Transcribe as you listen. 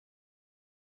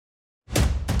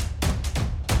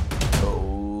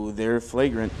they're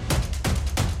flagrant.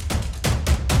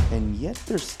 And yet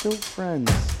they're still friends.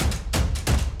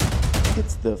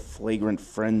 It's the Flagrant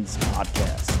Friends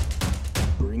Podcast,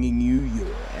 bringing you your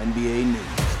NBA news.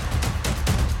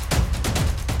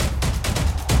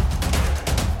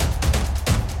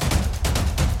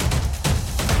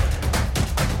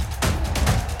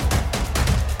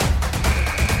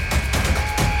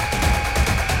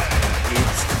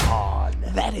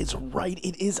 That is right,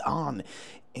 it is on.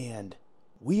 And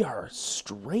we are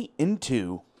straight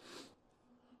into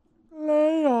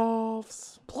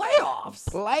Playoffs.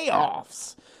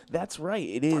 That's right,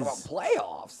 it is. Talk about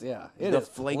playoffs, yeah. It the is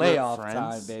Flagrant playoff Friends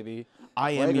time, baby.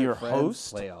 I am your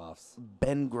host, Playoffs.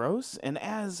 Ben Gross. And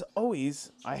as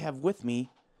always, I have with me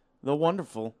the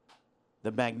wonderful,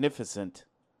 the magnificent,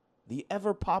 the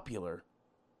ever-popular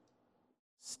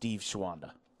Steve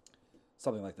Schwanda.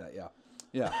 Something like that, yeah.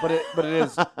 Yeah, but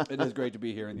it is great to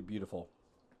be here in the beautiful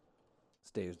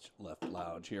Stage Left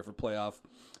Lounge here for playoff.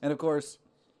 And of course,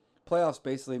 playoffs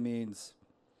basically means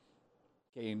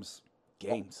games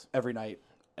every night,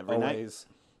 always.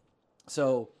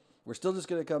 So we're still just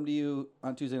going to come to you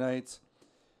on Tuesday nights,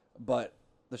 but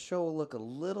the show will look a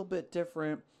little bit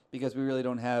different because we really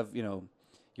don't have,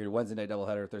 your Wednesday night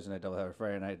doubleheader, Thursday night doubleheader,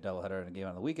 Friday night doubleheader, and a game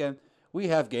on the weekend. We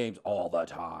have games all the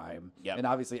time. Yep. And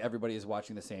obviously everybody is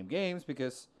watching the same games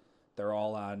because they're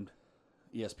all on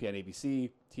ESPN, ABC,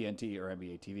 TNT, or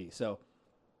NBA TV. So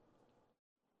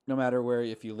no matter where,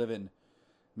 if you live in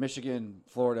Michigan,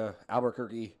 Florida,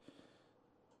 Albuquerque,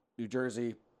 New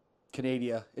Jersey,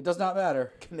 Canada, it does not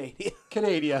matter.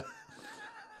 Canada.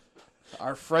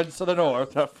 Our friends to the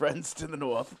north. We're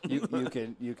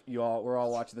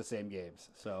all watching the same games.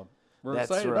 So we're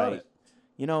excited about it.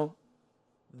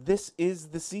 This is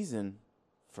the season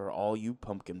for all you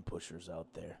pumpkin pushers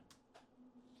out there.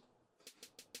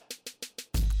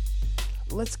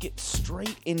 Let's get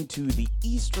straight into the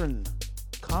Eastern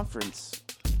Conference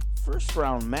first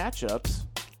round matchups.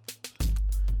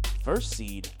 First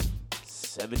seed,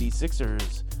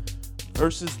 76ers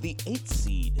versus the 8th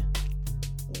seed,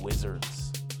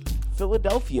 Wizards.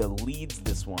 Philadelphia leads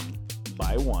this one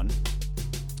by 1.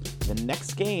 The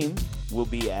next game will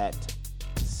be at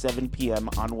 7 p.m.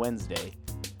 on Wednesday.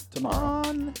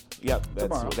 Tomorrow.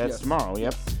 That's tomorrow.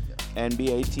 Yep. Yes.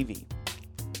 NBA TV.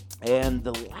 And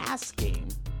the last game,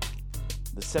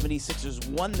 the 76ers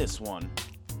won this one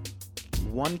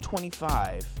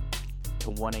 125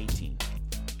 to 118.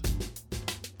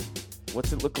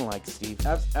 What's it looking like, Steve?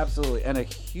 Absolutely. And a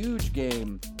huge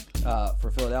game for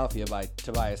Philadelphia by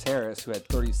Tobias Harris, who had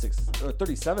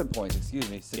 37 points,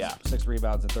 6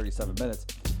 rebounds in 37 minutes.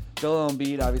 Joel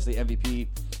Embiid, obviously MVP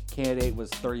candidate,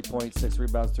 was 30 points, 6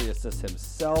 rebounds, 3 assists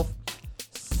himself.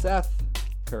 Seth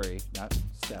Curry,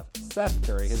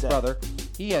 his brother,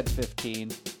 he had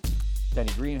 15.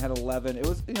 Denny Green had 11. It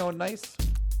was, nice.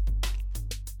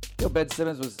 Ben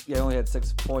Simmons only had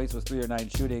 6 points, was 3 or 9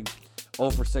 shooting,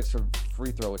 0 for 6 from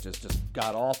free throw, which is just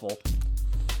god awful.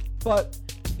 But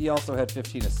he also had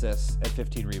 15 assists and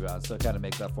 15 rebounds, so it kind of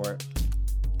makes up for it.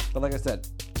 But like I said,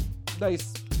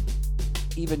 nice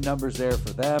even numbers there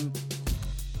for them.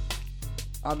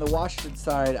 On the Washington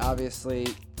side, obviously,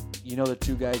 the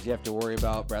two guys you have to worry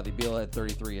about. Bradley Beal had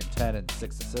 33 and 10 and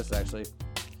 6 assists, actually.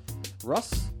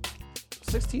 Russ,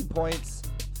 16 points,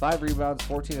 5 rebounds,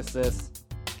 14 assists.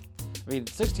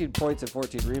 16 points and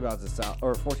 14 rebounds is solid,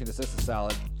 or 14 assists is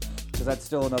solid, because that's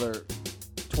still another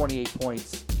 28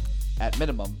 points at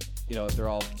minimum, if they're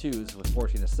all twos with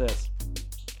 14 assists.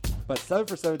 But 7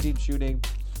 for 17 shooting,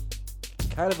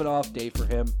 kind of an off day for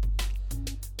him.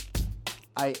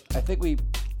 I think we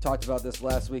talked about this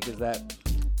last week, is that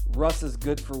Russ is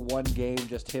good for one game,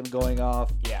 just him going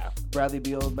off. Yeah. Bradley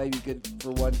Beal may be good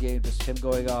for one game, just him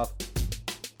going off.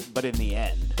 But in the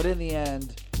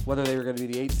end, whether they were going to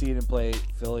be the 8th seed and play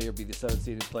Philly or be the 7th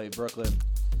seed and play Brooklyn,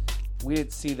 we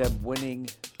didn't see them winning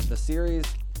the series.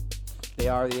 They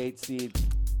are the 8th seed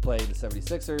playing the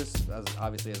 76ers,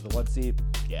 obviously as the 1 seed.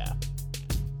 Yeah.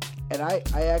 And I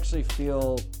actually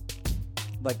feel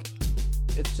like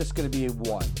it's just going to be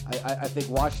 1. I think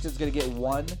Washington's going to get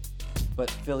 1,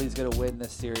 but Philly's going to win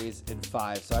this series in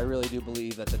 5. So I really do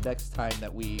believe that the next time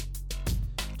that we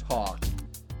talk,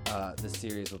 this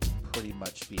series will pretty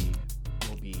much be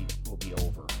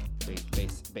over,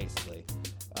 basically.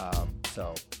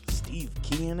 So Steve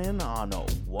keying in on a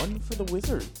 1 for the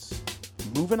Wizards.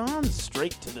 Moving on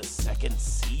straight to the 2nd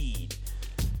seed.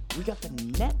 We got the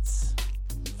Nets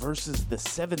versus the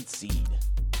 7th seed,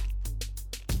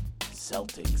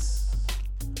 Celtics.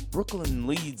 Brooklyn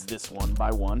leads this one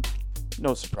by 1.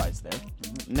 No surprise there.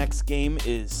 Next game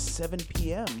is 7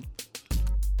 p.m.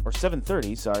 or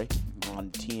 7:30, on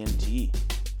TNT.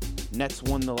 Nets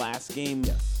won the last game.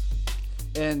 Yes.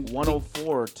 And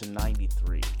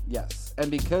 104-93. Yes. And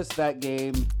because that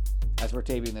game, as we're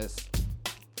taping this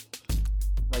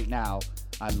right now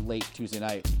on late Tuesday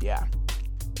night, Yeah.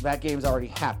 that game's already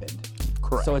happened.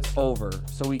 Correct. So it's over.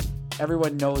 So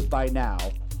everyone knows by now.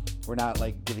 We're not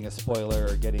like giving a spoiler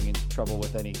or getting in trouble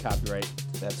with any copyright.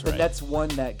 That's The right. Nets won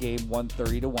that game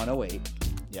 130-108.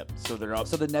 Yep. So they're up.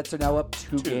 So the Nets are now up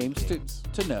two games.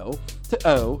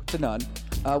 To none,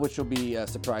 which will be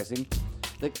surprising.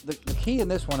 The key in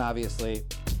this one, obviously,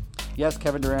 yes,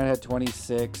 Kevin Durant had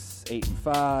 26, 8 and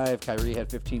 5. Kyrie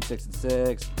had 15, 6 and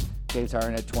 6. James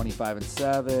Harden had 25 and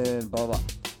 7. Blah blah.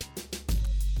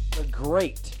 The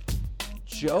great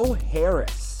Joe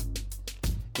Harris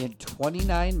in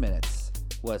 29 minutes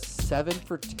was 7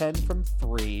 for 10 from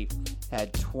 3.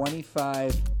 Had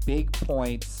 25 big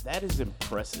points. That is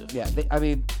impressive. Yeah,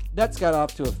 Nets got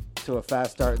off to a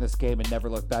fast start in this game and never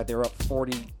looked back. They were up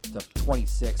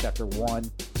 40-26 after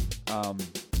one.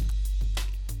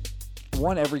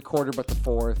 Won every quarter but the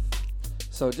fourth.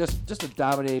 So just a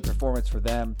dominating performance for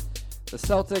them. The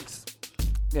Celtics,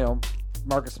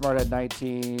 Marcus Smart had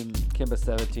 19, Kimba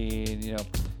 17.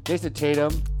 Jason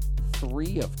Tatum,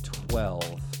 3 of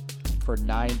 12 for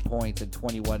 9 points in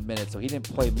 21 minutes. So he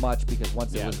didn't play much because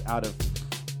once it was out of.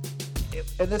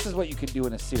 And this is what you can do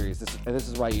in a series. This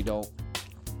is why you don't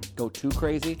go too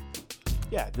crazy.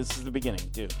 Yeah, this is the beginning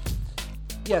too.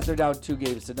 Yes, they're down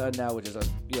 2-0 now, which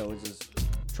is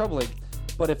troubling.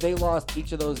 But if they lost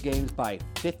each of those games by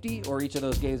 50 or each of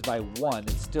those games by 1, it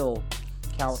still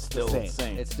counts the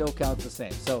same. It still counts the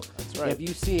same. So that's right. If you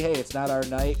see, hey, it's not our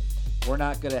night, we're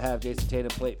not going to have Jason Tatum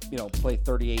play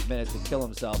 38 minutes and kill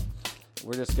himself.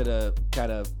 We're just going to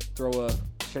kind of throw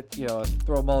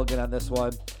a mulligan on this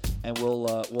one, and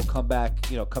we'll come back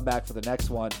for the next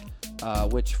one,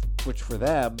 which for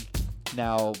them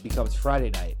now becomes Friday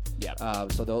night. Yeah.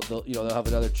 So they'll have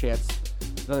another chance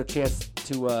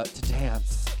to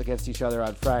dance against each other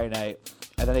on Friday night,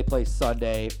 and then they play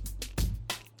Sunday.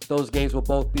 Those games will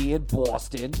both be in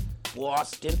Boston.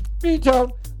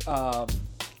 B-Town.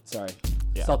 Sorry.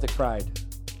 Yeah. Celtic Pride.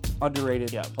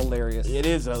 Underrated. Yeah. Hilarious. It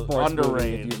is a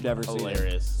underrated. If you've never seen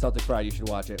hilarious. it. Celtic Pride. You should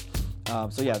watch it.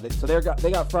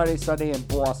 They got Friday, Sunday in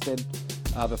Boston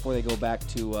before they go back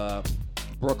to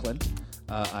Brooklyn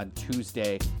on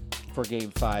Tuesday for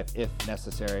Game 5 if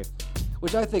necessary.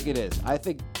 Which I think it is. I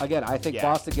think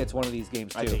Boston gets one of these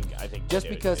games too. I think just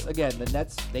because again the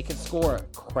Nets, they can score a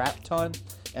crap ton,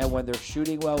 and when they're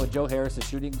shooting well, when Joe Harris is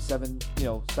shooting 7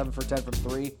 for 10 from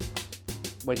 3,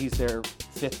 when he's their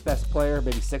 5th best player,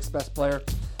 maybe 6th best player,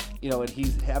 and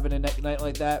he's having a night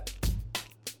like that,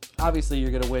 obviously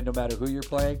you're going to win no matter who you're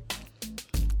playing.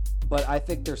 But I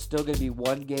think there's still going to be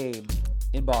one game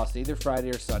in Boston, either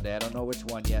Friday or Sunday. I don't know which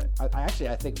one yet. I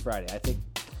think Friday. I think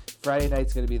Friday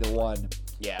night's going to be the one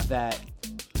that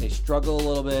they struggle a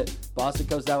little bit. Boston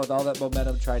comes down with all that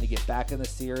momentum trying to get back in the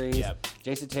series. Yep.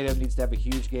 Jason Tatum needs to have a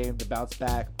huge game to bounce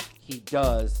back. He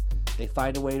does. They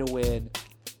find a way to win,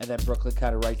 and then Brooklyn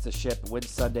kind of rights the ship, wins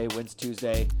Sunday, wins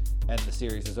Tuesday, and the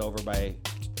series is over by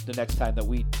the next time that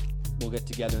we'll get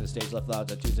together in the Stage Left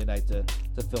Lounge on Tuesday night to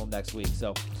film next week.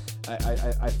 So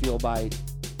I feel by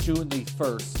June the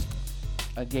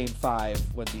 1st, Game 5,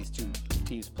 when these two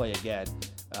teams play again,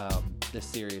 this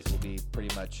series will be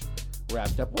pretty much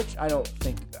wrapped up, which I don't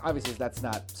think, obviously that's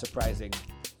not surprising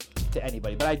to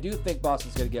anybody, but I do think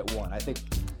Boston's going to get one. I think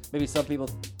maybe some people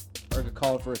are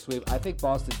calling for a sweep. I think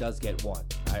Boston does get one.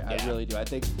 I really do. I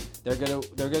think they're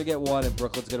gonna get one, and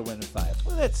Brooklyn's gonna win in 5.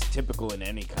 Well, that's typical in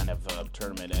any kind of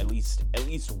tournament. At least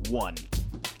one.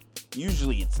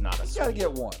 Usually, it's not a sweep. You gotta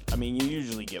get one. I mean, you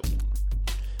usually get one.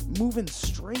 Moving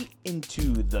straight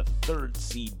into the 3rd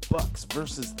seed Bucks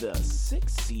versus the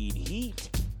 6th seed Heat.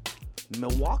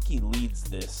 Milwaukee leads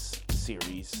this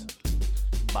series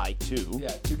by 2.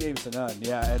 Yeah, 2-0.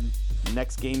 Yeah, and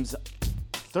next game's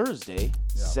Thursday,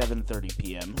 7:30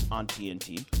 p.m. on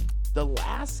TNT. The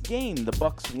last game, the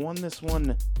Bucks won this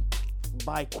one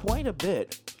by quite a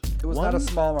bit. It was not a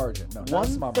small margin. No, not a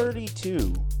small margin.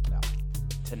 132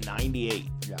 to 98.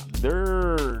 Yeah.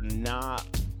 They're not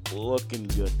looking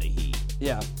good, the Heat.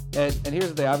 Yeah, and here's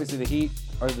the thing. Obviously, the Heat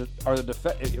are the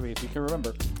if you can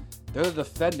remember, they're the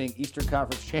defending Eastern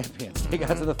Conference champions. They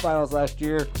got to the finals last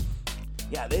year.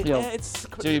 Yeah, it's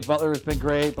Jimmy Butler has been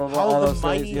great. Blah, blah, how all the those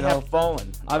mighty things, have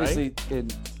fallen. Obviously, right? in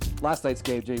last night's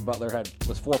game, Jimmy Butler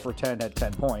was 4 for 10, had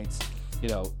 10 points.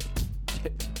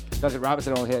 Duncan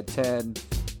Robinson only had 10.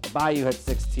 Bayou had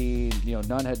 16.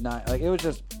 Nunn had 9. Like, it was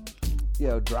just,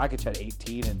 Dragic had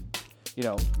 18, and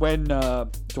when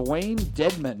Dwayne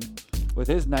Dedmon with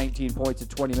his 19 points in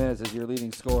 20 minutes as your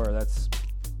leading scorer, that's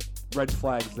red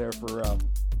flags there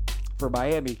for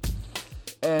Miami.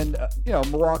 And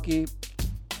Milwaukee,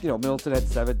 Middleton had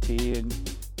 17.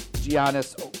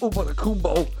 Giannis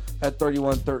Antetokounmpo had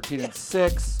 31, 13, and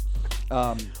 6.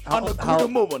 Giannis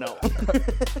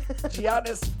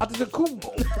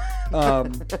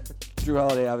Antetokounmpo. Drew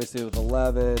Holiday obviously with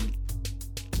 11.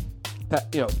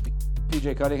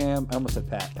 PJ Cunningham. I almost said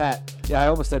Pat. Yeah, I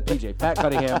almost said PJ. Pat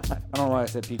Cunningham. I don't know why I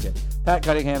said PJ. Pat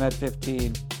Cunningham had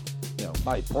 15.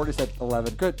 Bobby Portis had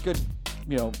 11. Good.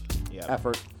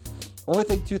 Effort.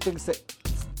 Only two things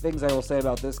I will say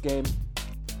about this game.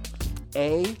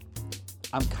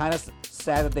 I'm kind of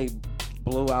sad that they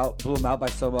blew him out by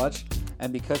so much,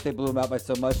 and because they blew him out by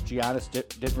so much, Giannis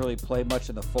didn't really play much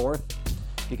in the fourth.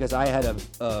 Because I had a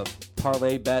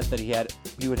parlay bet that he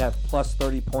would have plus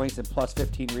 30 points and plus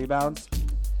 15 rebounds.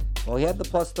 Well, he had the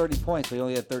plus 30 points, but he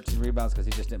only had 13 rebounds because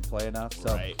he just didn't play enough.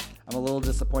 So right. I'm a little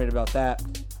disappointed about that.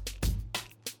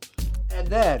 And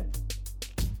then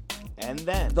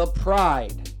the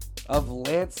pride of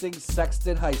Lansing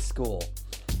Sexton High School.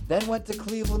 Then went to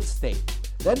Cleveland State.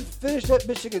 Then finished at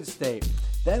Michigan State.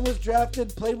 Then was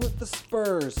drafted, played with the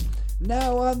Spurs.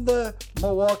 Now on the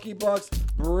Milwaukee Bucks,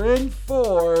 Bryn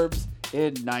Forbes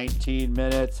in 19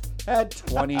 minutes had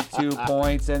 22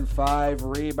 points and 5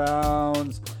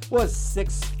 rebounds. Was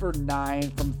 6 for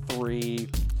 9 from 3,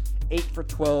 8 for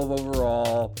 12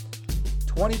 overall.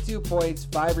 22 points,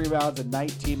 5 rebounds in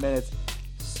 19 minutes.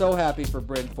 So happy for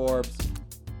Bryn Forbes.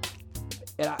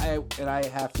 And I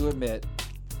have to admit,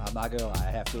 I'm not gonna lie,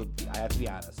 I have to be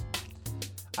honest.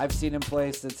 I've seen him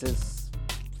play since his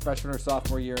freshman or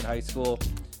sophomore year in high school.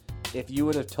 If you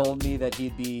would have told me that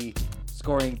he'd be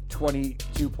scoring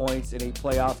 22 points in a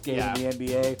playoff game in the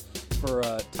NBA for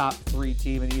a top 3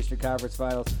 team in the Eastern Conference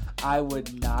Finals, I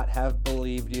would not have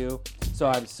believed you. So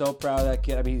I'm so proud of that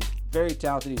kid. I mean, he's very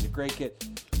talented. He's a great kid.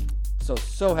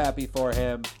 So happy for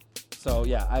him. So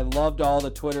yeah, I loved all the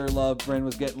Twitter love Bryn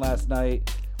was getting last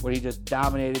night when he just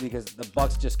dominated because the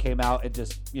Bucks just came out and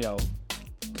just,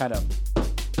 kind of,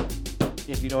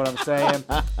 if you know what I'm saying.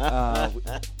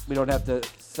 We don't have to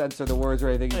censor the words or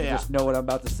anything. You just know what I'm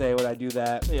about to say when I do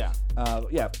that. They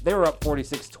were up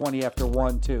 46-20 after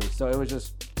 1 too. So it was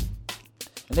just,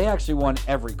 and they actually won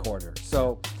every quarter.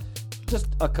 So just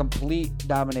a complete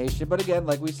domination. But again,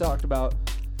 like we talked about,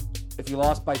 if you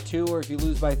lost by 2 or if you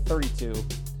lose by 32,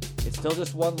 it's still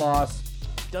just one loss.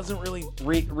 Doesn't really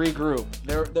regroup.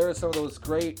 There are some of those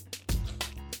great,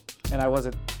 and I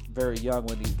wasn't very young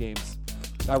when these games.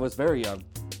 I was very young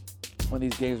when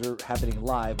these games were happening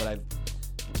live, but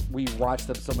we watched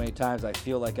them so many times. I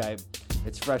feel like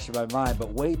it's fresh in my mind.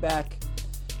 But way back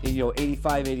in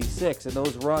 85, 86, and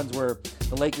those runs where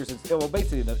the Lakers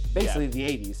basically the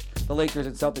 80s, the Lakers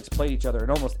and Celtics played each other in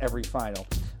almost every final.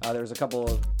 There was a couple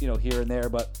of here and there,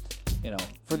 but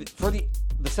for the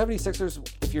 76ers,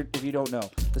 if you don't know,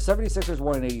 the 76ers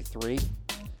won in 83.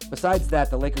 Besides that,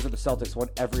 the Lakers or the Celtics won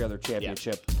every other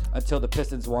championship until the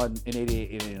Pistons won in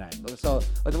 88 and 89. So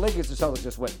the Lakers and Celtics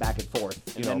just went back and forth.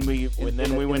 Then we went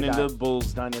into the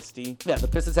Bulls dynasty. Yeah, the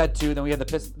Pistons had 2. Then we had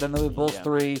the Bulls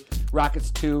 3,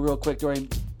 Rockets 2 real quick during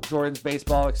Jordan's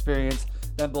baseball experience.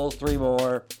 Then Bulls 3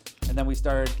 more. And then we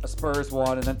started a Spurs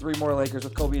 1, and then 3 more Lakers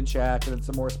with Kobe and Shaq, and then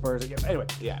some more Spurs. Anyway,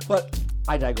 but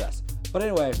I digress. But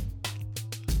anyway,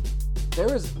 there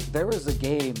was a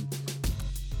game,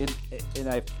 and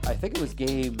I think it was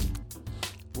game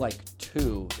like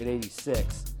 2 in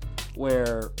 86,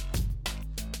 where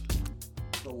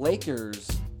the Lakers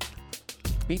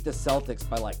beat the Celtics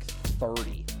by like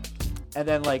 30. And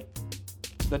then like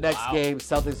the next game,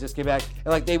 Celtics just came back and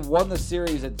like they won the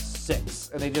series in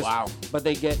 6, and they just but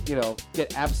they get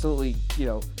absolutely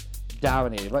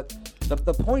dominated. But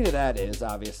the point of that is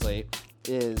obviously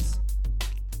is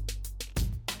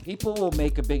people will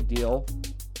make a big deal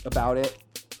about it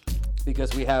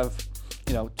because we have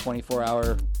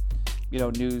 24-hour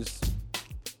news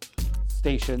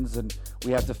stations, and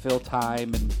we have to fill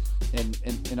time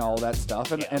and all that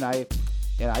stuff, and I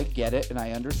get it, and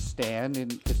I understand,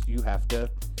 and because you have to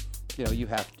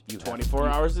 24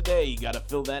 hours a day, you got to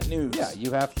fill that news. Yeah,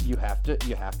 you have to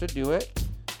do it.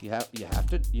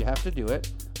 You have to do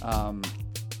it.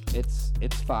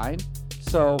 It's fine.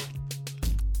 So,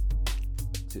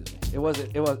 excuse me.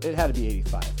 It had to be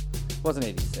 85. It wasn't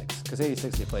 86 because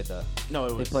 86 they played the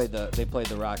they played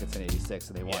the Rockets in 86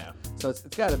 and they won. Yeah. So it's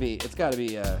got to be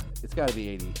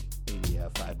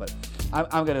 85. But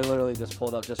I'm gonna literally just pull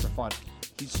it up just for fun.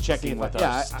 He's checking with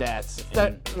our stats.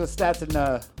 The stats and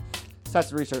stats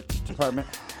and research department.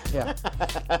 Yeah.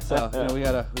 So we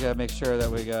gotta make sure that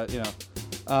we got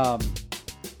I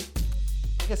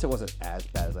guess it wasn't as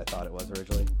bad as I thought it was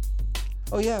originally.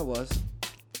 Oh yeah, it was.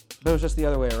 But it was just the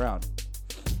other way around.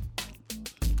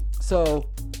 So,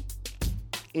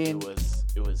 it was.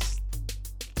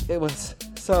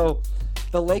 So,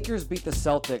 the Lakers beat the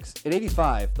Celtics in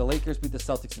 '85. The Lakers beat the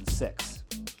Celtics in 6.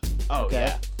 Oh,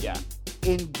 okay? Yeah.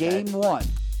 In game one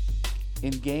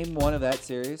of that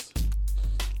series,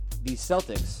 the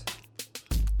Celtics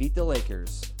beat the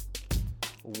Lakers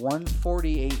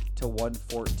 148 to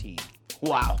 114.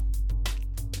 Wow.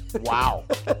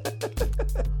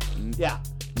 Yeah.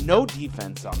 No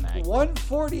defense on that.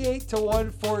 148 to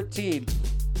 114.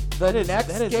 That is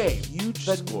game, a huge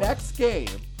score. Next game,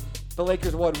 the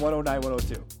Lakers won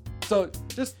 109-102. So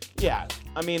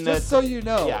I mean, just so you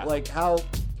know, like how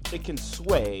it can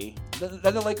sway.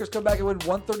 Then the Lakers come back and win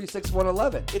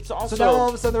 136-111. It's also so now all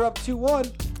of a sudden they're up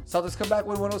 2-1. Celtics come back,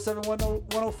 win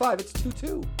 107-105. It's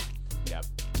 2-2. Yep.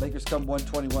 Lakers come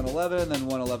 120-111, then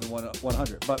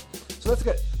 111-100. But so that's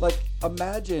good. Like,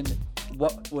 imagine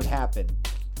what would happen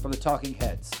from the talking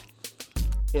heads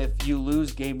if you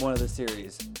lose game one of the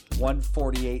series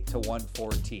 148 to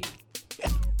 114.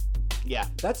 Yeah.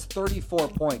 That's 34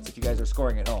 points if you guys are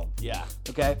scoring at home. Yeah.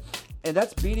 Okay? And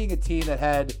that's beating a team that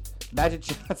had Magic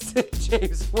Johnson,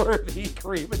 James Worthy,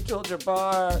 Kareem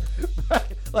Abdul-Jabbar.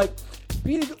 Like,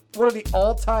 beating one of the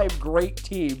all-time great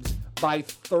teams by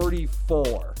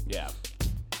 34. Yeah.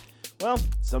 Well,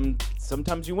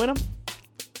 sometimes you win them,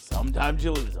 sometimes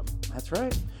you lose them. That's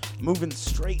right. Moving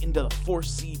straight into the 4th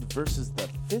seed versus the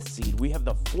 5th seed, we have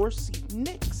the 4th seed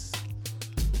Knicks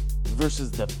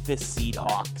versus the 5th seed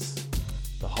Hawks.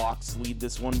 The Hawks lead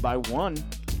this one by 1.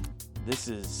 This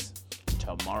is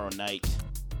tomorrow night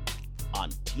on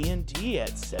TNT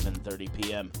at 7:30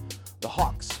 p.m. The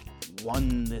Hawks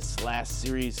won this last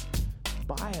series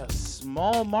by a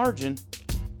small margin,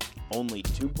 only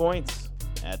 2 points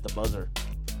at the buzzer.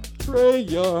 Trae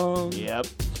Young. Yep.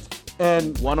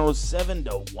 And 107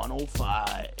 to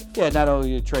 105. Yeah, not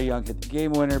only did Trae Young hit the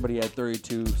game winner, but he had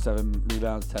 32, 7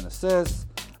 rebounds, 10 assists.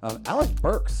 Alec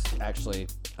Burks actually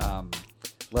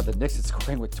led the Knicks in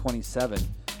scoring with 27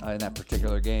 in that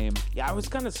particular game. Yeah, I was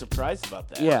kind of surprised about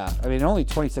that. Yeah, I mean, only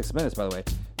 26 minutes, by the way.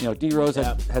 You know, D. Rose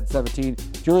had 17.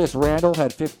 Julius Randle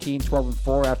had 15, 12, and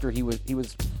 4 after he was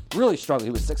really struggling.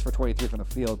 He was 6 for 23 from the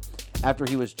field after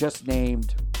he was just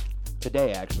named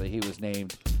today, actually. He was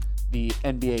named the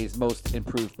NBA's most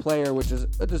improved player, which is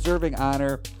a deserving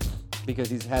honor because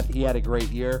he had a great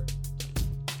year.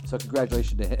 So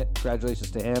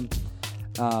congratulations to him.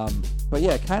 But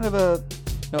yeah, kind of a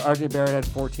RJ Barrett had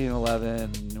 14 and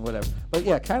 11, whatever. But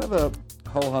yeah, kind of a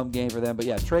ho-hum game for them. But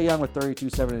yeah, Trae Young with 32,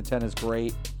 7, and 10 is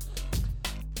great.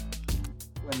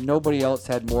 When nobody else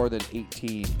had more than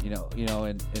 18, and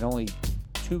only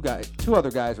two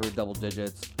other guys were in double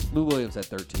digits. Lou Williams had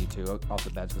 13 too off the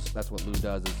bench. That's what Lou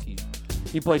does. Is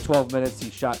he played 12 minutes. He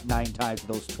shot 9 times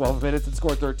in those 12 minutes and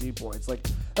scored 13 points. Like,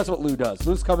 that's what Lou does.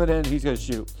 Lou's coming in. He's gonna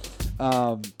shoot.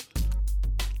 But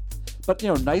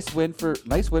nice win for them.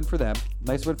 Nice win for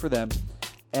them.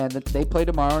 And they play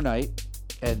tomorrow night.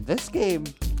 And this game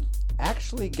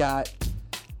actually got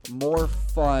more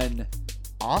fun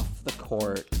off the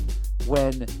court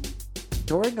when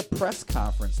during a press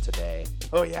conference today.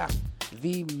 Oh yeah.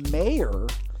 The mayor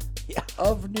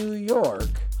of New York,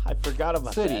 I forgot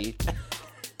about City, that.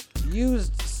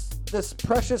 used this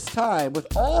precious time with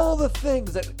all the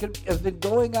things that have been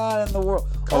going on in the world,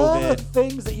 COVID. all the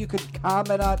things that you could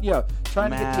comment on,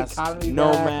 trying Masks, to get the economy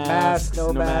no back, masks,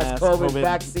 no masks, COVID,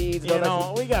 vaccines,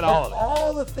 vaccines. We got all of it.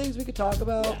 All the things we could talk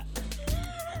about. Yeah.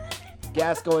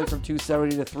 Gas going from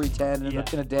 270 to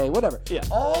 310 in a day, whatever. Yeah.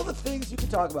 All the things you could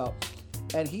talk about.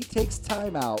 And he takes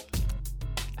time out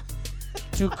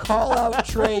to call out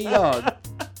Trae Young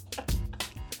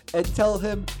and tell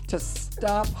him to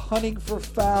stop hunting for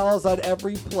fouls on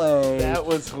every play. That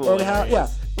was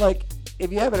hilarious. Like,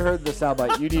 if you haven't heard the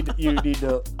soundbite, you need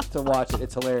to watch it.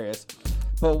 It's hilarious.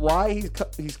 But why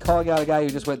he's calling out a guy who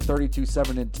just went 32,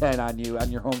 7, and 10 on you on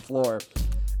your home floor?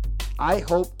 I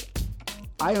hope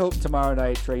tomorrow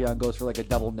night Trae Young goes for like a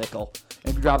double nickel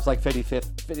and drops like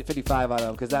 55 on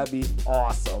him, because that'd be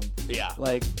awesome. Yeah.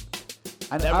 Like,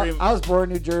 I was born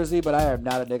in New Jersey, but I am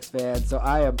not a Knicks fan, so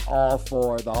I am all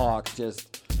for the Hawks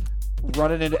just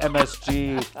running into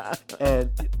MSG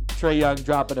and Trae Young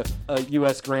dropping a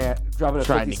U.S. Grant, dropping a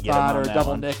 50 spot or a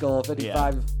double nickel,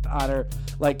 55 on her.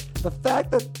 Like, the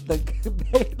fact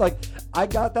that like, I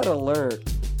got that alert.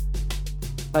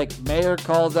 Like, Mayor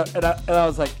calls up, and I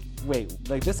was like, wait,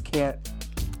 like, this can't,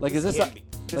 like, this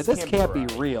can't be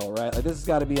real, right? Like, this has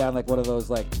got to be on like one of those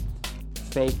like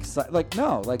fake, like,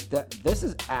 no, like, that. This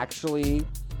is actually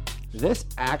this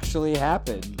actually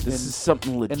happened. This is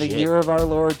something legit. In the year of our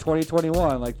Lord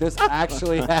 2021. Like, this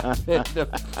actually happened.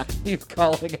 He's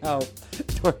calling out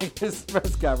during his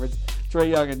press conference,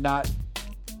 Trae Young, and not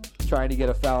trying to get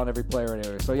a foul on every player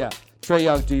anyway. So, yeah, Trae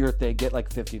Young, do your thing. Get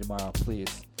like 50 tomorrow,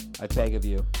 please. I beg of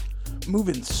you.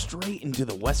 Moving straight into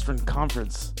the Western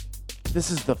Conference. This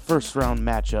is the first round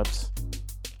matchups.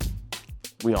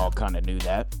 We all kind of knew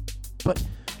that. But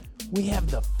we have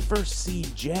the first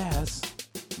seed Jazz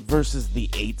versus the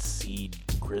 8th seed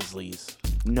Grizzlies.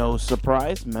 No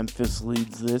surprise, Memphis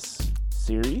leads this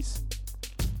series.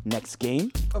 Next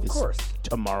game of is course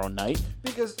tomorrow night.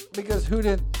 Because who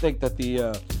didn't think that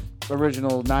the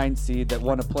original 9 seed that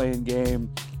won a play-in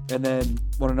game and then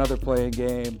won another play-in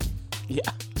game,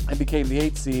 and became the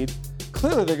 8th seed,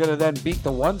 clearly they're going to then beat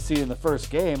the 1 seed in the first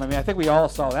game. I mean, I think we all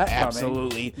saw that coming.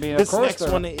 Absolutely. I mean, this next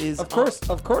one is of course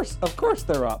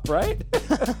they're up, right?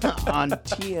 on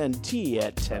TNT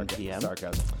at 10 p.m.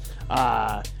 Sarcasm.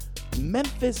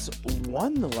 Memphis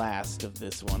won the last of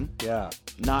this one. Yeah.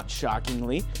 Not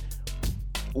shockingly.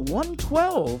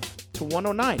 112 to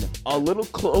 109. A little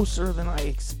closer than I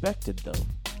expected, though.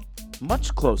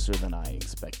 Much closer than I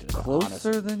expected.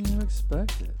 Closer than you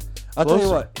expected. I'll tell you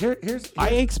what. Here's I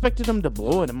expected them to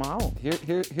blow them out. Here's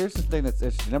the thing that's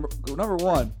interesting. Number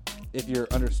one, if you're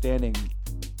understanding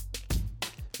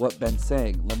what Ben's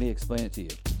saying, let me explain it to you.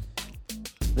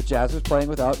 The Jazz was playing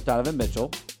without Donovan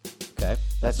Mitchell. Okay,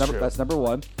 that's number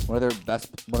one. One of their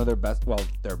best. Well, their best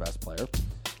player.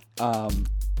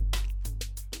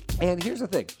 And here's the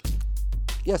thing.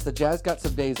 Yes, the Jazz got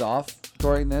some days off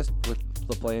during this with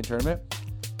the play-in tournament,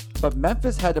 but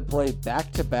Memphis had to play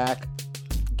back-to-back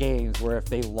games where if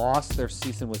they lost, their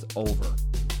season was over.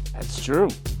 That's true.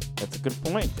 That's a good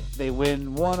point. They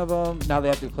win one of them. Now they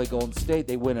have to play Golden State.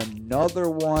 They win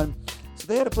another one. So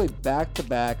they had to play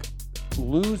back-to-back.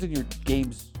 Lose and your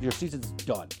season's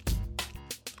done.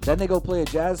 Then they go play a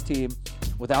Jazz team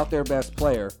without their best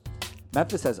player.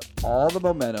 Memphis has all the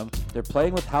momentum. They're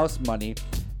playing with house money.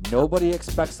 Nobody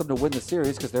expects them to win the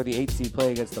series because they're the 8 seed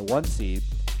playing against the 1 seed.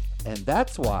 And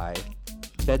that's why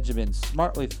Benjamin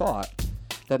smartly thought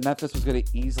that Memphis was going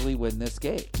to easily win this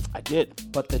game. I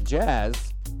did. But the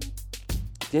Jazz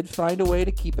did find a way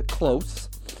to keep it close.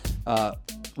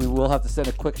 We will have to send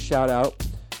a quick shout out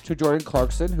to Jordan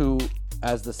Clarkson, who,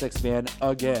 as the 6th man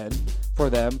again for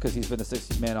them, because he's been the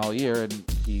 6th man all year and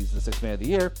he's the 6th man of the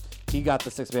year. He got the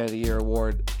 6th man of the year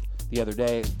award the other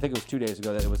day. I think it was 2 days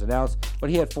ago that it was announced. But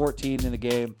he had 14 in the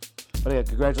game. But again,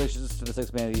 congratulations to the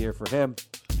 6th man of the year for him.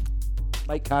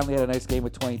 Mike Conley had a nice game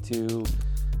with 22.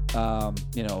 Bojan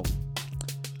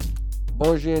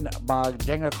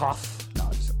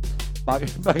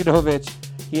Bogdanovic,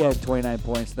 he had 29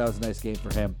 points. That was a nice game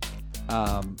for him.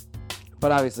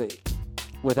 But obviously,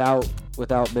 without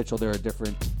Mitchell, they're a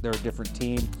different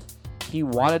team. He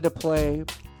wanted to play.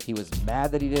 He was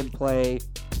mad that he didn't play.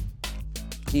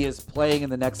 He is playing in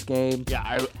the next game.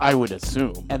 Yeah, I would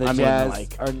assume. And the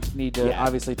Jazz need to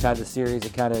obviously tie the series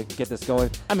and kind of get this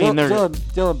going. I mean,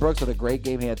 Dylan Brooks with a great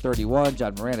game. He had 31.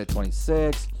 John Moran had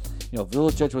 26.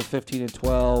 Village was 15 and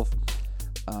 12.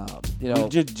 We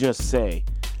did just say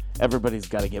everybody's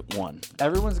got to get one.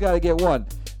 Everyone's got to get one.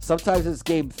 Sometimes it's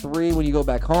game 3 when you go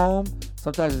back home.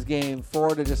 Sometimes it's game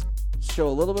 4 to just show a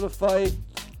little bit of fight.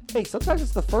 Hey, sometimes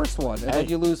it's the first one, and then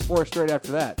you lose 4 straight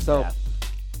after that. So, I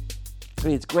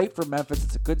mean, it's great for Memphis.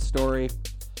 It's a good story.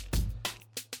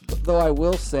 Though I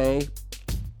will say,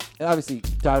 and obviously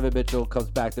Donovan Mitchell comes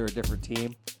back, they're a different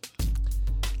team.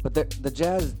 But the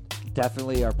Jazz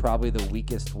definitely are probably the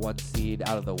weakest 1 seed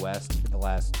out of the West in the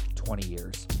last 20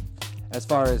 years. As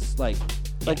far as, I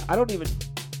don't even,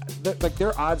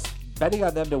 their odds, betting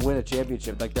on them to win a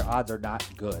championship, their odds are not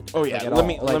good. Oh, yeah.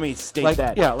 Let me state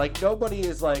that. Yeah, nobody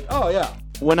is oh, yeah.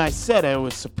 When I said I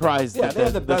was surprised that they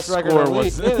had the best record in the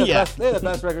league. They had the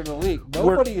best record in the league.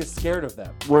 Nobody is scared of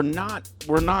them. We're not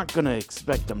going to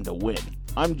expect them to win.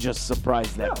 I'm just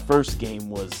surprised that first game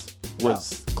was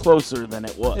closer than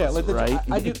it was. Yeah, right?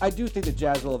 I do think the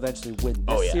Jazz will eventually win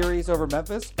this series over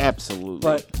Memphis. Absolutely.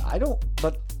 But I don't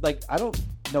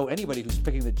know anybody who's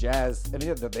picking the Jazz. I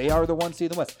mean, they are the 1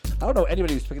 seed in the West. I don't know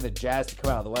anybody who's picking the Jazz to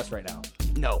come out of the West right now.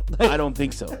 No, I don't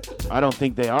think so. I don't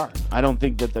think they are. I don't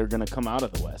think that they're going to come out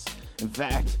of the West. In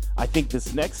fact, I think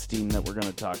this next team that we're going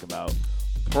to talk about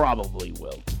probably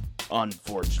will,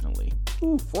 unfortunately.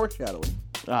 Ooh, foreshadowing.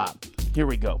 Here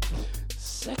we go.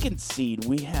 2nd seed,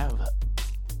 we have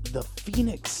the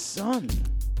Phoenix Sun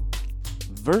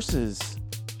versus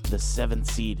the 7th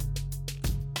seed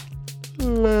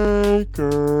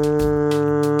Lakers.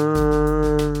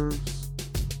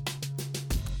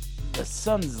 The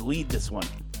Suns lead this one,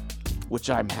 which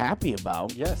I'm happy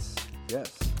about. Yes.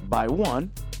 Yes. By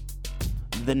 1.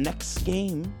 The next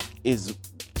game is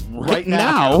right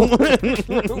now.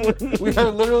 We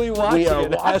are literally watching it. We are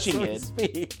watching as we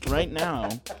it speak. right now,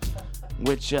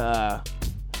 which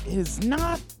is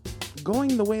not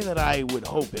going the way that I would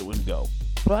hope it would go,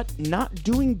 but not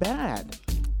doing bad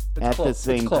at the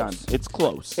same time. It's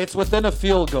close. It's within a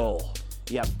field goal.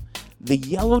 Yep. The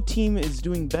yellow team is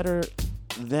doing better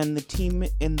than the team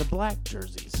in the black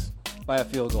jerseys. By a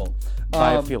field goal.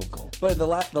 By a field goal. But in the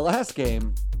last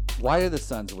game, why did the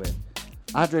Suns win?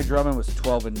 Andre Drummond was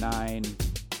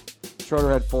 12-9.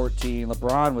 Schroeder had 14.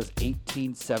 LeBron was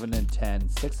 18, 7, and 10.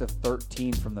 6 of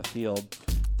 13 from the field.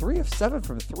 3 of 7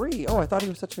 from 3. Oh, I thought he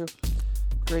was such a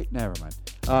great. Never mind.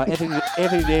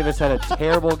 Anthony Davis had a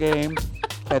terrible game.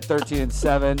 Had 13 and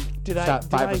 7. Did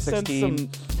I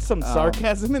sense some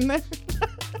sarcasm in there?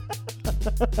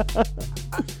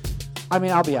 I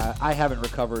mean, I'll be honest. I haven't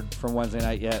recovered from Wednesday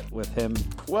night yet with him.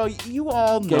 Well, you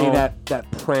all know. Getting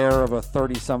that prayer of a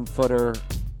 30-some footer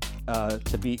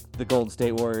to beat the Golden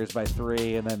State Warriors by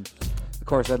 3, and then, of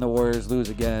course, then the Warriors lose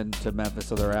again to Memphis,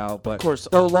 so they're out. But of course,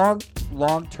 so long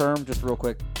term, just real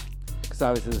quick, because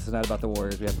obviously this is not about the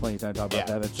Warriors. We have plenty of time to talk about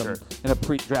them in a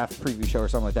pre-draft preview show or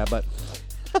something like that. But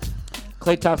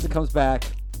Klay Thompson comes back.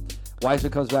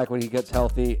 Wiseman comes back when he gets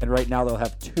healthy, and right now they'll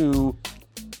have 2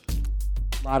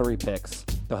 lottery picks.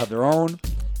 They'll have their own,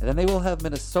 and then they will have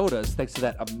Minnesota's, thanks to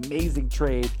that amazing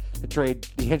trade to trade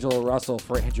D'Angelo Russell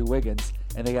for Andrew Wiggins,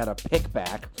 and they got a pick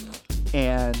back.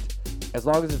 And as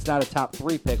long as it's not a top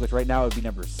 3 pick, which right now would be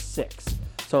number 6.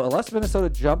 So unless Minnesota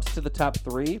jumps to the top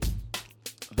 3,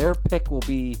 their pick will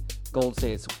be Golden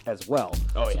State as well.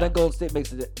 Oh, so then Golden State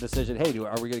makes a decision, hey,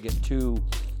 are we going to get 2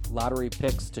 lottery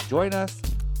picks to join us?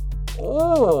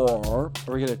 Or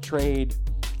are we going to trade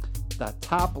the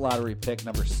top lottery pick,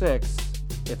 number 6,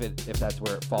 if that's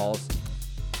where it falls,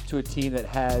 to a team that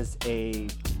has a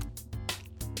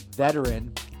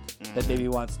veteran that maybe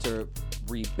wants to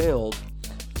rebuild,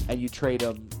 and you trade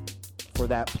them for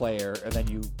that player, and then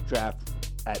you draft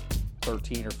at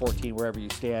 13 or 14, wherever you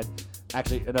stand,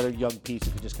 actually another young piece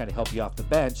who can just kind of help you off the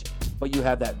bench, but you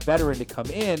have that veteran to come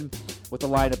in with the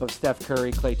lineup of Steph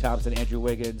Curry, Klay Thompson, Andrew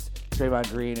Wiggins,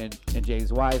 Draymond Green, and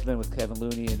James Wiseman, with Kevin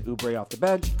Looney and Oubre off the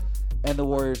bench, and the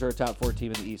Warriors are a top 4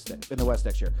 team in the West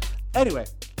next year. Anyway,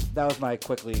 that was my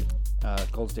quickly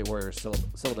Golden State Warriors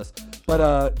syllabus.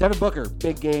 But Devin Booker,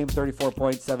 big game, 34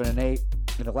 points, 7 and 8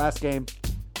 in the last game.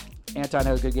 Anton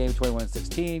had a good game, 21 and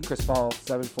 16. Chris Paul,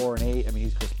 7, 4 and 8. I mean,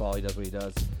 he's Chris Paul. He does what he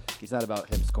does. He's not about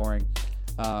him scoring.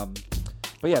 But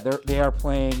yeah, they are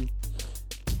playing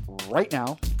right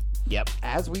now. Yep.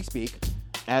 As we speak.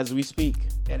 As we speak.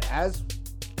 And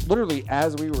literally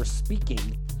as we were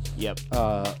speaking. Yep.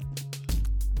 The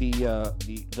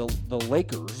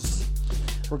Lakers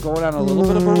were going on a little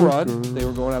bit of a run. They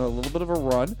were going on a little bit of a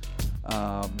run.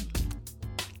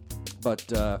 But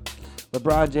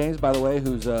LeBron James, by the way,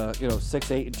 who's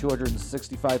 6'8" and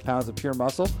 265 pounds of pure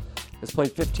muscle, has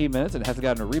played 15 minutes and hasn't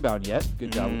gotten a rebound yet.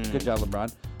 Good job, LeBron.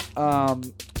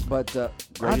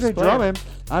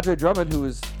 Andre Drummond, who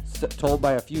was told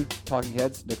by a few talking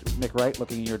heads, Nick Wright,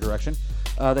 looking in your direction,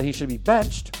 that he should be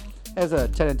benched, has a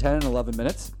 10 and 10 in 11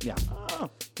 minutes. Yeah. Oh.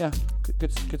 Yeah.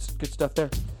 Good stuff there.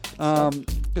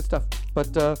 Good stuff.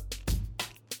 But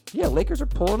yeah, Lakers are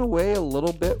pulling away a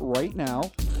little bit right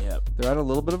now. Yep. They're on a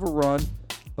little bit of a run,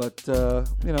 but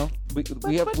we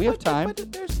have time.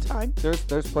 But there's time.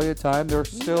 There's plenty of time.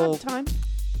 There's still time.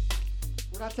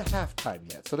 We're not to halftime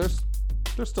yet, so there's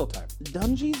still time.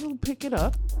 Dungies will pick it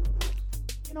up.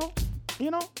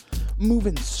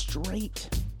 Moving straight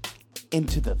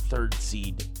into the 3rd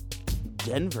seed,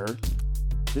 Denver.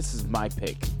 This is my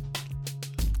pick.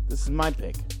 This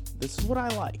is what I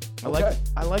like.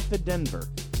 I like the Denver.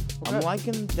 Okay. I'm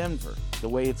liking Denver the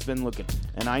way it's been looking.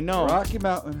 And I know Rocky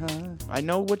Mountain. I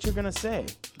know what you're gonna say,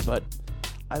 but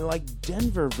I like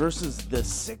Denver versus the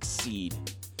 6th seed,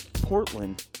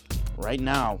 Portland. Right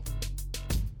now,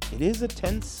 it is a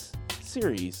tense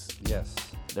series. Yes.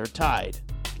 They're tied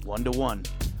 1-1.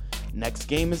 Next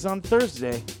game is on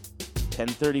Thursday,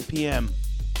 10:30 p.m.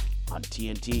 on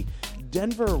TNT.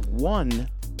 Denver won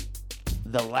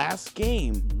the last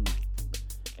game,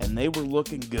 and they were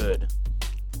looking good.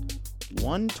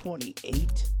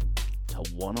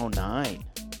 128-109.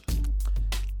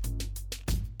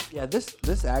 Yeah,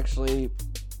 this actually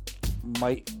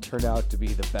might turn out to be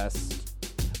the best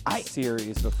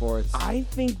series before it's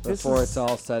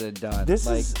all said and done. This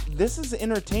is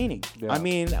entertaining. Yeah. I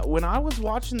mean, when I was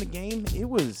watching the game, it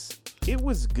was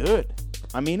good.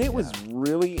 I mean, it was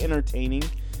really entertaining.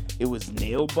 It was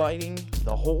nail biting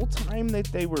the whole time that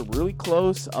they were really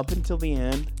close up until the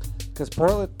end. Because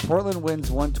Portland wins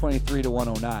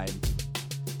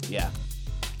 123-109. Yeah.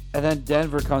 And then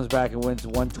Denver comes back and wins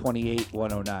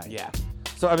 128-109. Yeah.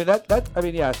 So I mean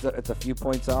it's a few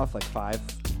points off, like 5.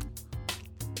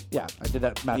 Yeah, I did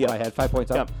that math in my head. 5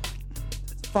 points off. Yep.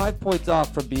 5 points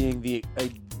off from being the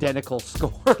identical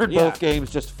score in both games,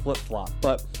 just flip flop.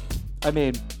 But I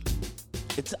mean,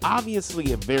 it's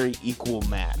obviously a very equal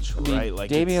match, right? Like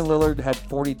Damian Lillard had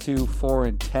 42, 4,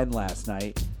 and 10 last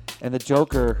night, and the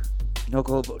Joker,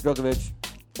 Djokovic,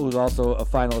 who was also a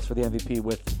finalist for the MVP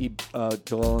with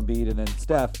Joel Embiid and then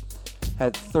Steph,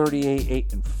 had 38,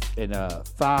 8, and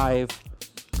 5.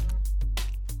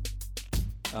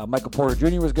 Michael Porter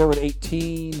Jr. was good with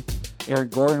 18. Aaron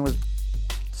Gordon was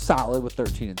solid with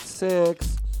 13 and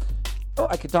 6. Oh,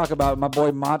 I could talk about my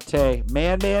boy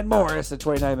Man Morris at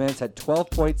 29 minutes, had 12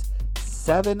 points,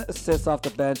 7 assists off the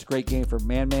bench. Great game for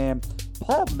Man.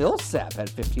 Paul Millsap had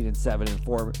 15 and 7 in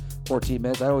 14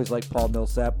 minutes. I always like Paul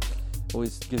Millsap.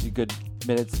 Always gives you good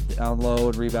minutes down low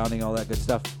and rebounding, all that good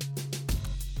stuff.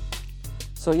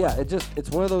 So yeah,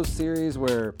 it's one of those series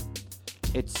where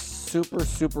it's super,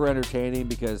 super entertaining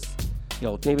because,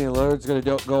 Damian Lillard's going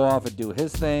to go off and do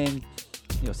his thing.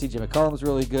 CJ McCollum's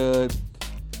really good.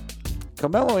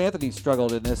 Carmelo Anthony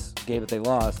struggled in this game that they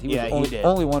lost. He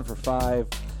only 1 for 5.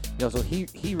 So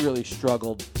he really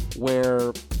struggled,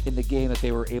 where in the game that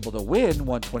they were able to win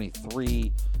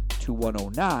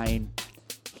 123-109,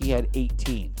 he had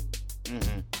 18.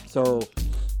 Mm-hmm. So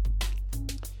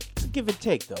it's a give and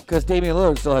take, though. Because Damian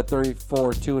Lillard still had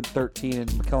 34, 2, and 13, and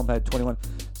McCollum had 21.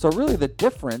 So really the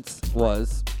difference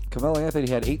was Carmelo Anthony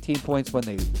had 18 points when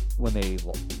they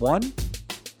won,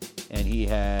 and he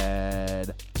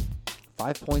had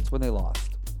 5 points when they lost.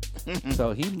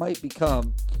 So he might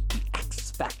become the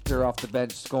X factor off the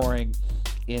bench scoring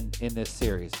in this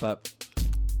series. But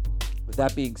with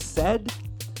that being said,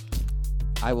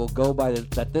 I will go by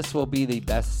that this will be the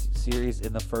best series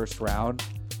in the first round,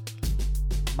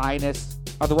 minus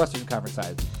on the Western Conference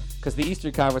side, because the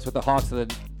Eastern Conference with the Hawks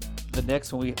and the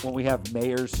Knicks, when we have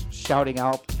mayors shouting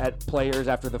out at players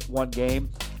after the one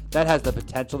game, that has the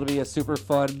potential to be a super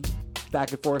fun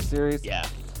back and forth series. Yeah.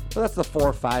 So that's the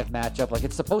 4-5 matchup. Like,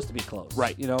 it's supposed to be close.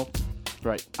 Right.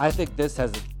 Right. I think this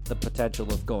has the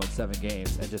potential of going 7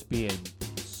 games and just being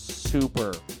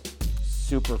super,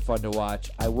 super fun to watch.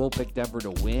 I will pick Denver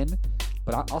to win,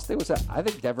 but I'll stay with that. I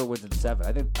think Denver wins in 7.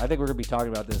 I think we're going to be talking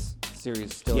about this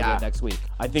series still again next week.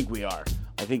 I think we are.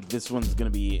 I think this one's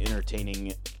going to be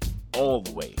entertaining all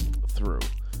the way through.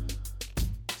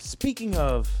 Speaking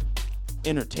of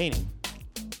entertaining,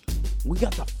 we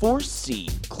got the 4th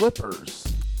seed Clippers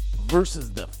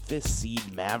versus the 5th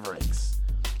seed Mavericks.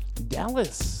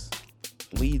 Dallas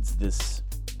leads this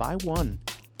by 1,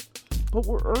 but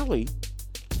we're early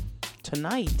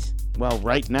tonight. Well,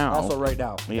 right now. Also right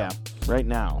now. Yeah, right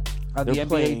now. On the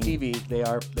NBA TV, they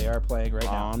are playing right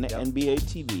now. On NBA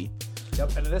TV.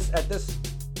 Yep, and at this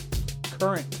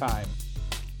current time,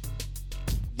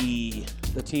 the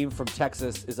team from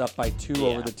Texas is up by 2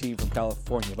 over the team from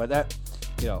California. But that,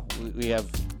 we have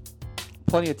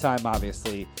plenty of time,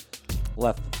 obviously,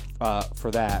 left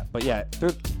for that. But yeah,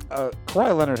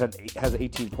 Kawhi Leonard has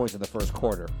 18 points in the first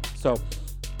quarter, so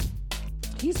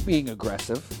he's being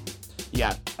aggressive.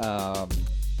 Yeah.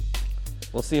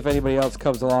 We'll see if anybody else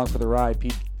comes along for the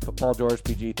ride. Paul George,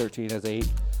 PG 13 has 8.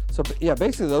 So yeah,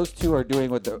 basically those two are doing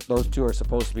what those two are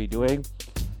supposed to be doing.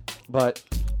 But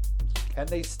can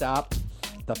they stop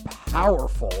the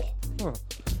powerful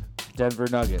Denver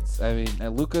Nuggets? I mean,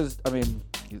 and Luka's. I mean,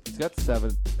 he's got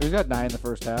 7. He's got 9 in the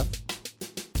first half.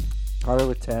 Carter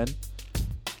with 10.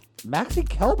 Maxi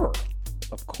Kelber.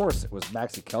 Of course, it was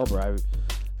Maxi Kelber.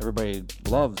 Everybody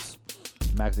loves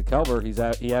Maxi Kelber.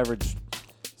 He averaged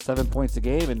 7 points a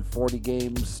game in 40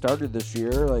 games started this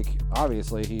year. Like,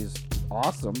 obviously, he's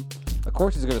awesome. Of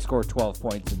course, he's going to score 12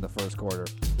 points in the first quarter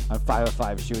on 5 of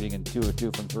 5 shooting and 2 of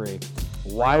 2 from 3.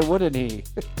 Why wouldn't he?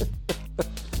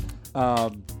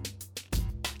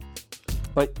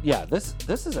 But yeah, this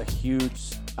is a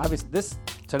huge. Obviously, this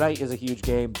tonight is a huge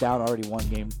game. Down already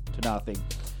 1-0.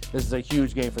 This is a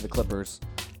huge game for the Clippers,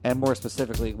 and more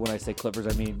specifically, when I say Clippers,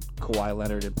 I mean Kawhi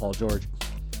Leonard and Paul George.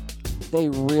 They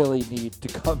really need to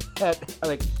come at,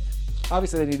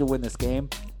 obviously they need to win this game,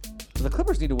 but the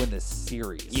Clippers need to win this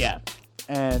series. Yeah.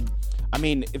 And I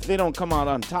mean, if they don't come out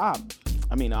on top,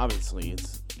 I mean, obviously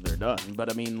they're done. But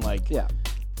I mean,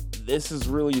 this is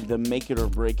really the make it or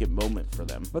break it moment for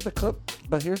them. But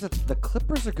here's the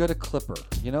Clippers are good at Clipper.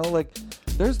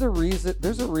 There's a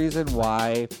reason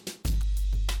why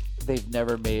they've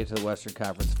never made it to the Western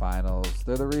Conference Finals.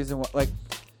 They're the reason why,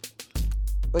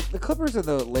 the Clippers and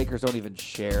the Lakers don't even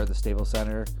share the Staples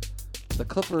Center. the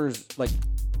Clippers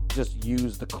just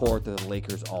use the court that the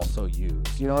Lakers also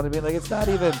use. You know what I mean? Like it's not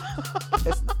even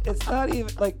it's not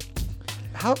even like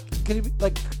how can you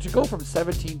to go from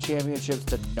 17 championships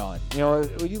to none? You know,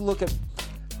 when you look at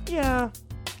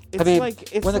It's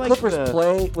when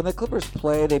the Clippers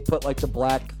play, they put the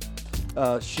black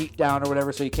sheet down or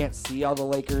whatever, so you can't see all the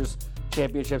Lakers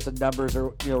championships and numbers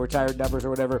or retired numbers or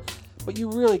whatever. But you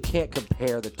really can't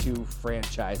compare the two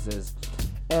franchises.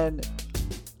 And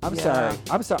I'm sorry.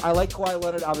 I like Kawhi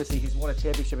Leonard. Obviously, he's won a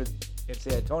championship in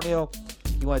San Antonio.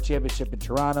 He won a championship in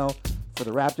Toronto for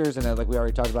the Raptors, and like we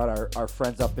already talked about, our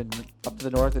friends up to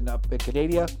the north and up in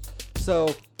Canada.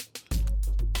 So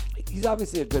he's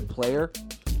obviously a good player.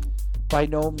 By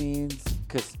no means,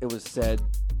 because it was said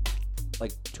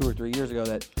 2 or 3 years ago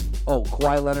that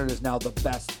Kawhi Leonard is now the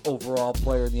best overall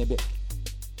player in the NBA.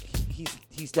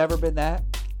 He's never been that.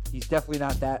 He's definitely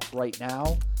not that right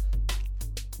now.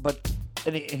 But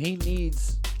and he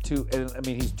needs to. And I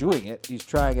mean, he's doing it. He's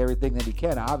trying everything that he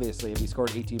can. Obviously, if he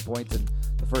scored 18 points in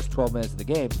the first 12 minutes of the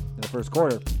game in the first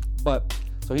quarter, but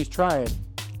so he's trying.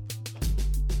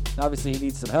 Obviously, he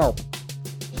needs some help.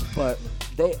 But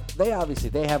they obviously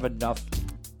have enough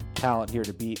talent here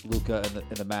to beat Luka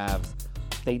and the Mavs.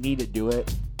 They need to do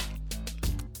it.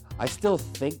 I still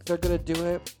think they're gonna do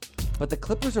it, but the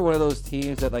Clippers are one of those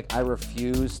teams that I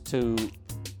refuse to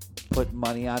put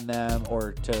money on them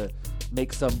or to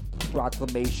make some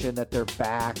proclamation that they're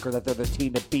back or that they're the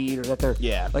team to beat or that they're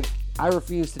I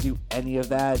refuse to do any of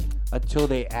that until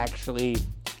they actually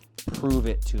prove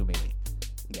it to me.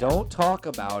 Yeah. Don't talk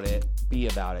about it, be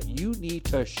about it. You need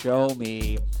to show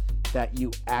me that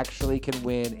you actually can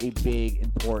win a big,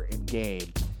 important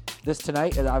game. This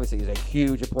tonight, obviously, is a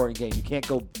huge, important game. You can't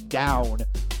go down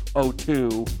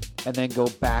 0-2 and then go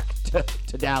back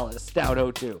to Dallas down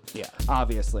 0-2. Yeah,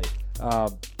 obviously.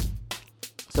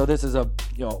 So this is a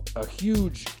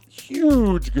huge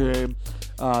game.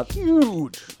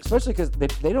 Huge, especially because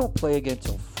they don't play again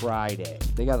until Friday.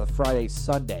 They got the Friday,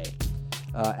 Sunday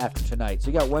after tonight.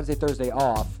 So you got Wednesday, Thursday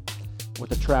off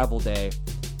with a travel day.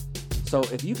 So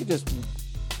if you could just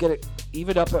get it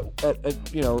even up at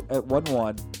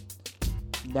 1-1,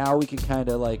 now we can kind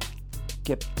of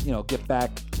get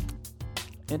back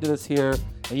into this here.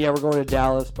 And we're going to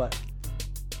Dallas, but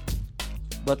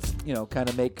let's kind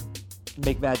of make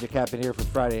magic happen here for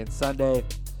Friday and Sunday.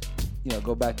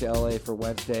 Go back to LA for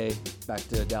Wednesday, back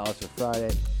to Dallas for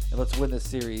Friday, and let's win this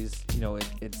series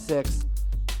in 6.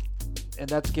 And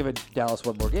that's giving Dallas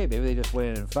one more game. Maybe they just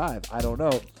win it in 5. I don't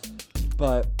know,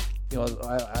 but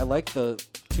I like the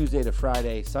Tuesday to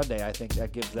Friday, Sunday. I think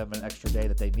that gives them an extra day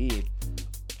that they need.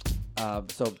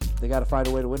 So they got to find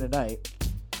a way to win tonight.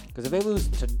 Because if they lose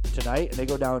tonight and they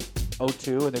go down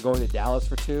 0-2 and they're going to Dallas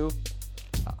for 2,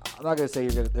 I'm not going to say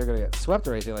they're going to get swept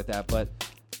or anything like that, but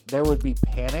there would be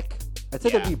panic. I'd say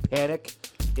there'd be panic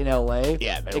in LA.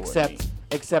 Yeah, there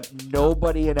except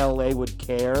nobody in LA would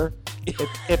care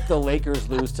if the Lakers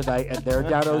lose tonight and they're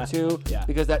down 0-2.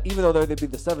 Because that, even though they'd be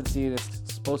the 7th seed,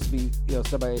 it's supposed to be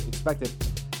semi-expected.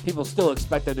 People still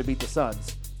expect them to beat the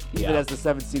Suns, even as the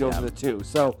 7th seed over the 2.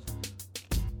 So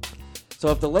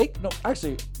if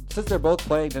the since they're both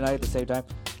playing tonight at the same time,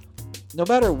 no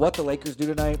matter what the Lakers do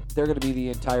tonight, they're going to be the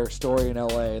entire story in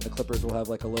LA, and the Clippers will have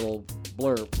a little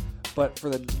blurb. But for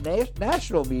the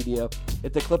national media,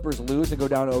 if the Clippers lose and go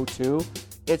down 0-2,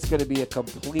 it's going to be a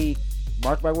complete,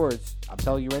 mark my words, I'm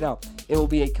telling you right now, it will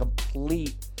be a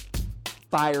complete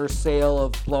fire sale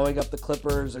of blowing up the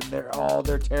Clippers, and they're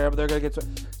terrible, they're going to get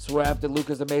swept, and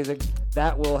Luka's amazing.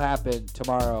 That will happen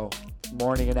tomorrow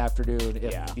morning and afternoon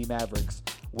if the Mavericks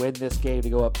win this game to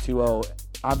go up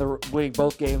 2-0, winning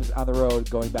both games on the road,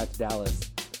 going back to Dallas.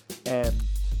 And,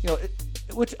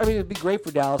 it'd be great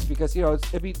for Dallas because,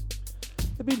 it'd be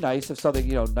nice if something,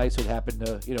 nice would happen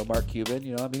to, Mark Cuban.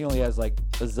 He only has $1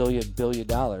 zillion billion.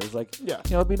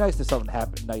 It'd be nice if something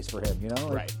happened nice for him,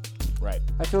 Right.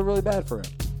 I feel really bad for him.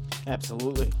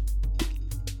 Absolutely.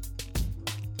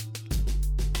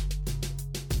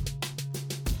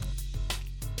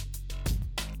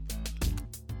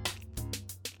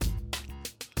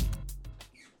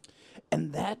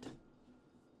 And that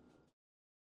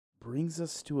brings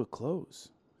us to a close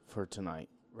for tonight.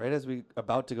 Right as we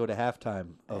about to go to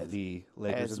halftime of the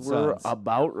Lakers and Suns. We're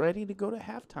about ready to go to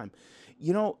halftime.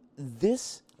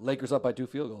 This Lakers up by 2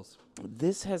 field goals.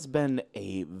 This has been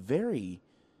a very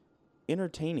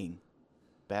entertaining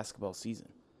basketball season.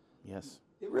 Yes.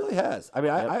 It really has. I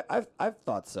mean, I've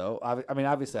thought so. I mean,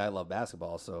 obviously I love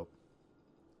basketball, so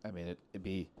I mean, it'd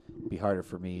be harder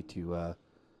for me to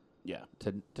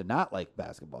not like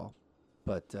basketball.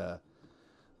 But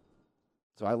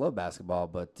so I love basketball,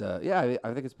 but I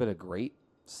think it's been a great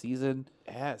season.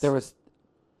 Yes. There was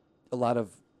a lot of,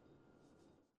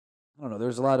 I don't know,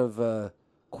 there's a lot of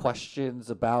questions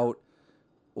about,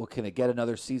 well, can it get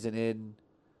another season in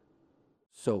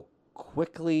so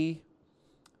quickly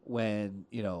when,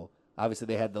 obviously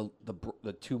they had the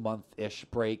 2-month-ish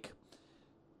break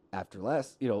after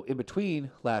in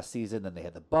between last season, then they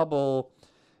had the bubble.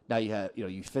 Now you had,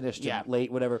 you finished it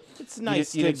late, whatever. It's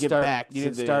nice to get back. You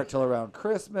didn't start till around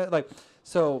Christmas,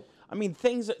 so. I mean,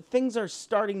 things are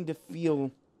starting to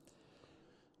feel,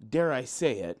 dare I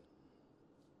say it,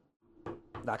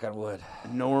 knock on wood,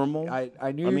 normal.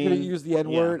 I knew you were going to use the N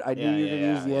word. I knew you were going to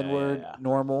use the N word.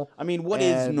 Normal. I mean, what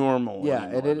is normal? Yeah,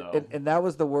 anymore, and that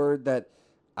was the word that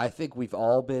I think we've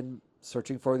all been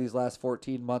searching for these last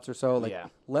 14 months or so.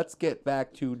 Let's get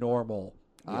back to normal.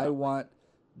 Yeah. I want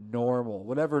normal,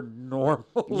 whatever normal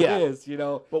is,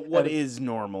 But what is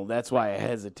normal? That's why I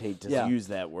hesitate to use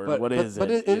that word. What is it?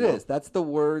 But it is. That's the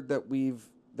word that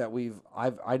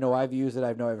I know I've used it.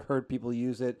 I've heard people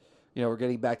use it. We're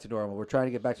getting back to normal. We're trying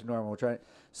to get back to normal.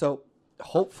 So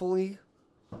hopefully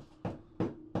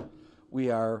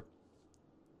we are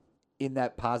in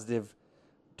that positive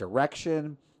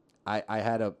direction. I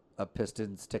had a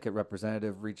Pistons ticket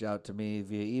representative reach out to me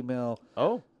via email.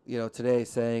 Oh. Today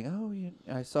saying,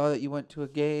 I saw that you went to a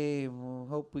game.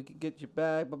 Hope we can get you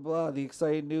back. Blah blah. The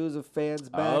exciting news of fans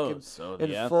back in full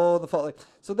in the fall.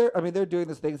 So they're doing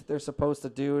the things that they're supposed to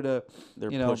do to.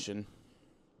 They're pushing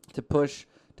to push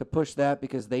that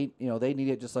because they need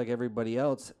it just like everybody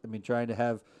else. I mean, trying to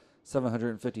have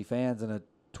 750 fans in a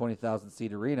 20,000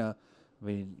 seat arena. I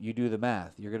mean, you do the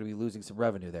math. You're going to be losing some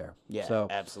revenue there. Yeah, so,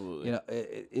 absolutely.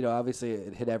 Obviously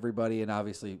it hit everybody, and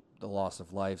obviously the loss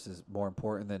of lives is more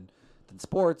important than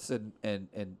sports and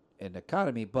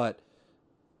economy. But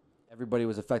everybody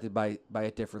was affected by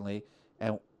it differently,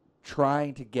 and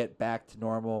trying to get back to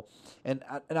normal. And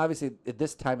obviously at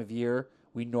this time of year,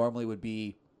 we normally would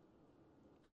be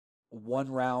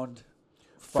one round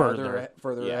further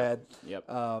ahead. Yep.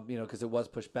 Because it was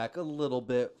pushed back a little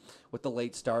bit with the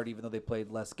late start, even though they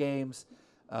played less games,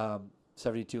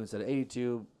 72 instead of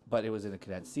 82. But it was in a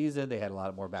condensed season. They had a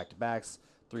lot more back-to-backs,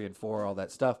 3 and 4, all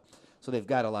that stuff. So they've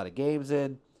got a lot of games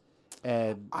in.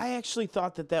 And I actually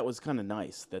thought that was kind of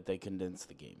nice that they condensed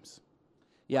the games.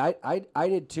 Yeah, I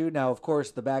did too. Now, of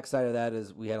course, the backside of that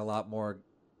is we had a lot more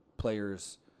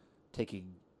players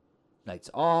taking nights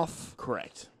off.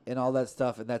 Correct. And all that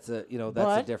stuff, and that's a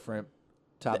a different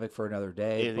topic for another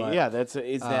day.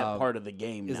 Is that part of the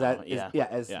game now?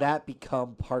 That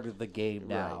become part of the game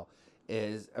now?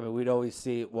 Right. We'd always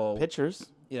see pitchers.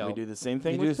 We do the same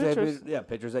thing with pitchers.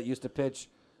 Pitchers that used to pitch.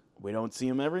 We don't see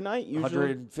them every night. Usually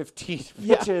 115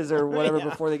 pitches or whatever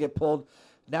before they get pulled.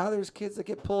 Now there's kids that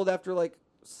get pulled after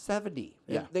 70.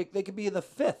 Yeah, they could be in the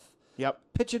 5th. Yep,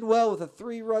 pitching well with a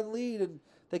 3-run lead and.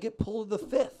 They get pulled to the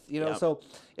 5th, So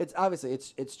it's obviously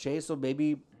it's changed. So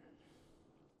maybe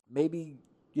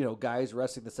guys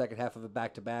resting the second half of a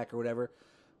back-to-back or whatever.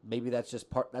 Maybe that's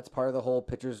part of the whole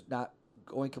pitchers not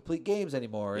going complete games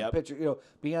anymore. Yep. And pitcher,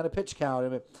 being on a pitch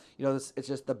count. It's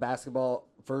just the basketball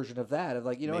version of that. Of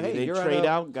maybe hey, they trade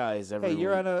out guys every week.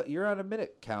 You're on a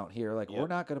minute count here. We're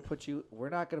not going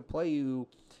to play you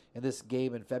in this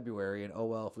game in February. And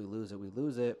if we lose it, we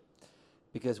lose it.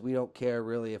 Because we don't care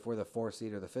really if we're the 4th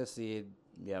seed or the 5th seed.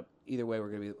 Yep. Either way, we're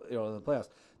going to be in the playoffs.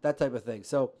 That type of thing.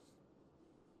 So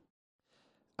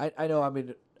I know.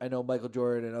 I know Michael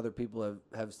Jordan and other people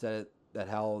have said that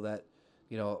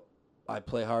I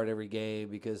play hard every game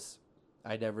because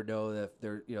I never know that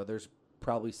there's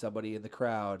probably somebody in the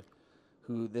crowd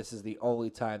who this is the only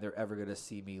time they're ever going to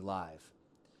see me live,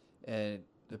 and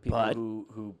the people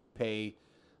who pay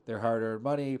their hard-earned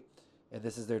money. And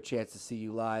this is their chance to see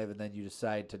you live, and then you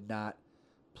decide to not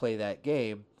play that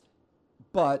game.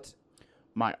 But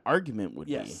my argument would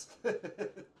be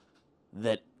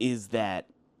that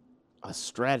a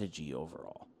strategy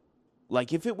overall.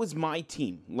 If it was my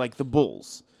team, like the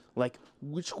Bulls,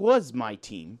 which was my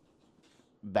team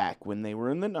back when they were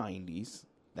in the 90s,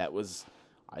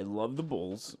 I love the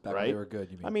Bulls, back right? When they were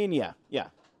good, you I mean? mean, yeah.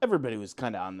 Everybody was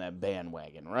kind of on that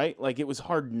bandwagon, right? It was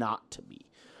hard not to be.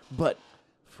 But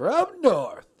from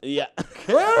North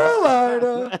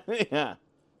Carolina. Yeah.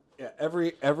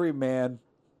 Every man.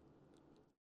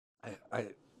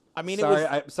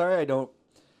 I'm sorry I don't,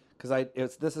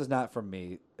 because this is not from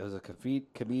me. It was a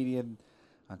comedian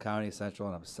on Comedy Central,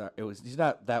 and I'm sorry. He's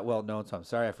not that well known, so I'm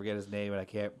sorry I forget his name and I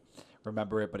can't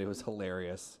remember it, but it was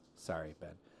hilarious. Sorry, Ben,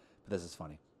 but this is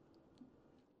funny.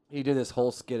 He did this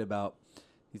whole skit about,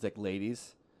 he's like,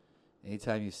 ladies,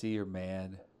 anytime you see your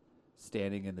man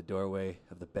standing in the doorway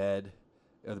of the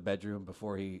bedroom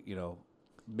before he,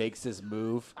 makes his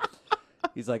move,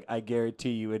 He's like, I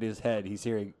guarantee you in his head, he's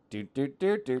hearing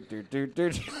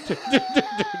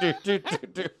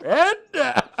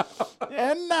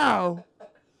and now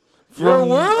your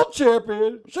world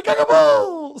champion, Chicago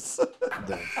Bulls.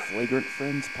 The Flagrant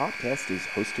Friends podcast is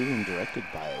hosted and directed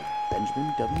by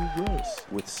Benjamin W. Gross,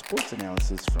 with sports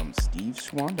analysis from Steve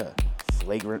Schwanda.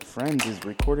 Flagrant Friends is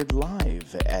recorded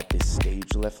live at the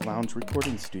Stage Left Lounge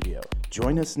recording studio.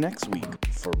 Join us next week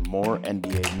for more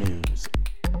NBA news